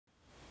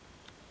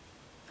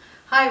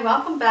Hi,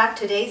 welcome back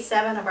to day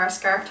 7 of our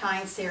scarf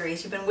tying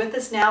series. You've been with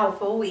us now a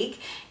full week,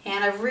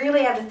 and I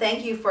really have to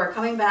thank you for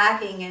coming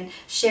back and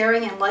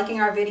sharing and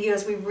liking our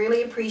videos. We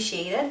really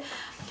appreciate it.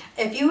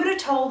 If you would have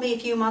told me a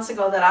few months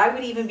ago that I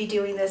would even be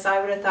doing this,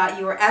 I would have thought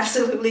you were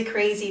absolutely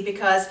crazy,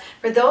 because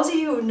for those of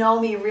you who know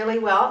me really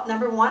well,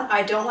 number one,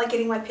 I don't like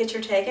getting my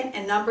picture taken,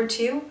 and number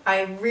two,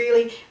 I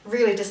really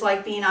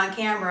dislike being on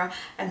camera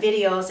and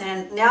videos.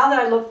 And now that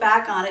I look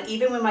back on it,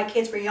 even when my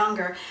kids were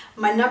younger,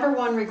 my number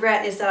one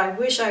regret is that I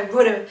wish I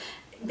would have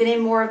been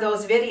in more of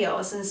those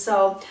videos. And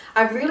so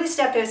I've really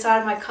stepped outside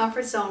of my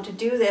comfort zone to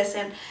do this.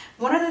 And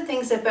one of the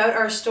things about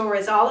our store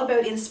is all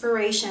about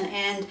inspiration,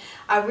 and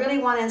I really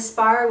want to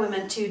inspire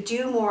women to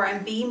do more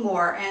and be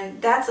more, and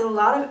that's a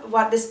lot of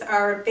what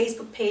our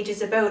Facebook page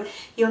is about.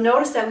 You'll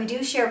notice that we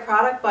do share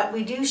product, but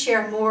we do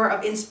share more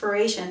of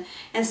inspiration.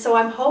 And so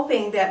I'm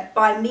hoping that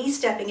by me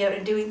stepping out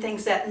and doing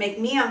things that make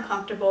me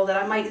uncomfortable,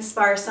 that I might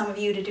inspire some of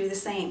you to do the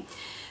same.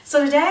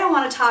 So today I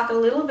want to talk a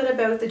little bit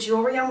about the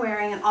jewelry I'm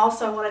wearing, and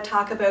also I want to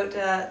talk about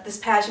this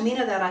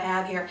pashmina that I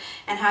have here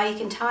and how you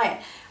can tie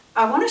it.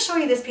 I want to show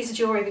you this piece of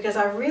jewelry because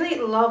I really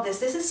love this.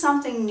 This is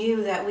something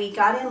new that we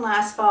got in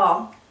last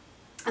fall,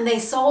 and they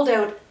sold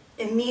out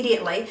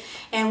immediately,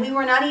 and we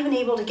were not even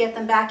able to get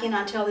them back in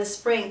until this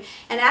spring.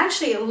 And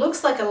actually it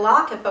looks like a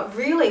locket, but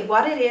really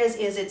what it is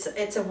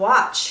it's a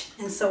watch.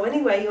 And so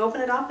anyway, you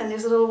open it up and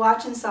there's a little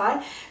watch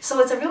inside. So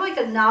it's really like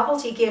a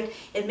novelty gift.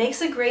 It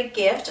makes a great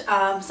gift,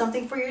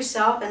 something for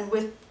yourself, and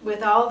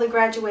with all the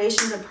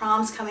graduations and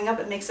proms coming up,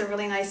 it makes a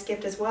really nice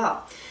gift as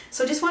well.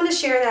 So just wanted to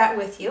share that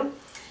with you.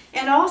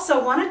 And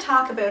also want to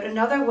talk about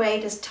another way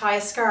to tie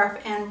a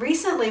scarf. And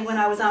recently when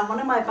I was on one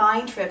of my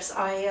buying trips,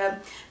 I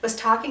was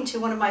talking to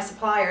one of my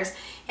suppliers,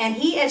 and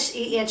he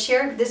had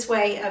shared this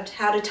way of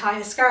how to tie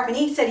a scarf, and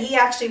he said he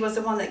actually was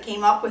the one that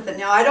came up with it.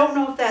 Now I don't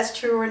know if that's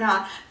true or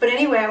not, but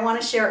anyway, I want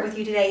to share it with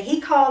you today.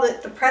 He called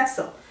it the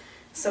pretzel.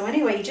 So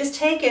anyway, you just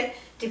take it,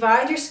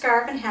 divide your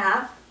scarf in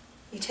half,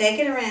 you take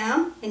it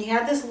around, and you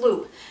have this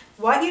loop.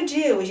 What you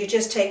do is you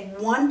just take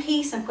one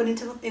piece and put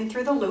it in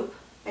through the loop,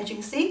 as you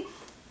can see.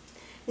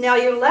 Now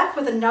you're left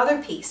with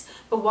another piece,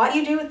 but what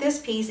you do with this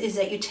piece is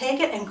that you take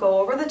it and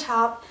go over the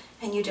top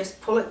and you just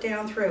pull it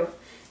down through.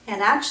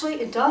 And actually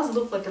it does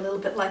look like a little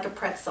bit like a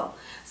pretzel.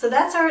 So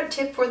that's our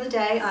tip for the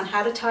day on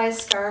how to tie a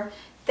scarf.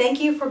 Thank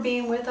you for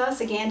being with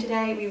us again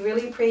today. We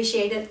really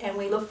appreciate it, and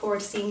we look forward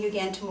to seeing you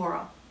again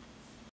tomorrow.